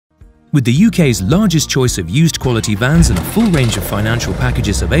With the UK's largest choice of used quality vans and a full range of financial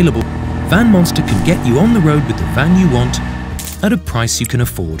packages available, Van Monster can get you on the road with the van you want at a price you can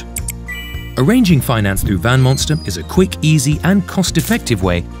afford. Arranging finance through Van Monster is a quick, easy and cost-effective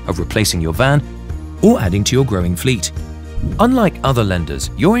way of replacing your van or adding to your growing fleet. Unlike other lenders,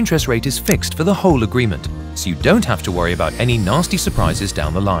 your interest rate is fixed for the whole agreement, so you don't have to worry about any nasty surprises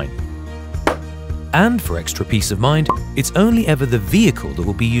down the line. And for extra peace of mind, it's only ever the vehicle that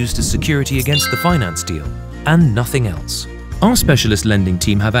will be used as security against the finance deal, and nothing else. Our specialist lending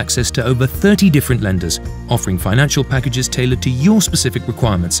team have access to over 30 different lenders, offering financial packages tailored to your specific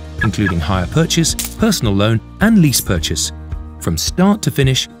requirements, including hire purchase, personal loan, and lease purchase. From start to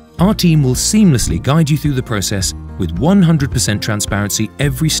finish, our team will seamlessly guide you through the process with 100% transparency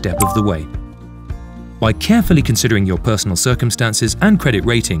every step of the way. By carefully considering your personal circumstances and credit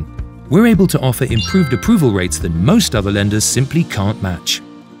rating, we're able to offer improved approval rates that most other lenders simply can't match.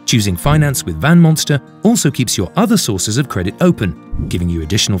 Choosing finance with Van Monster also keeps your other sources of credit open, giving you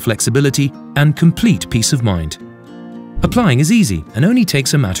additional flexibility and complete peace of mind. Applying is easy and only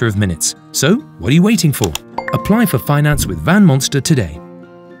takes a matter of minutes. So, what are you waiting for? Apply for finance with Van Monster today.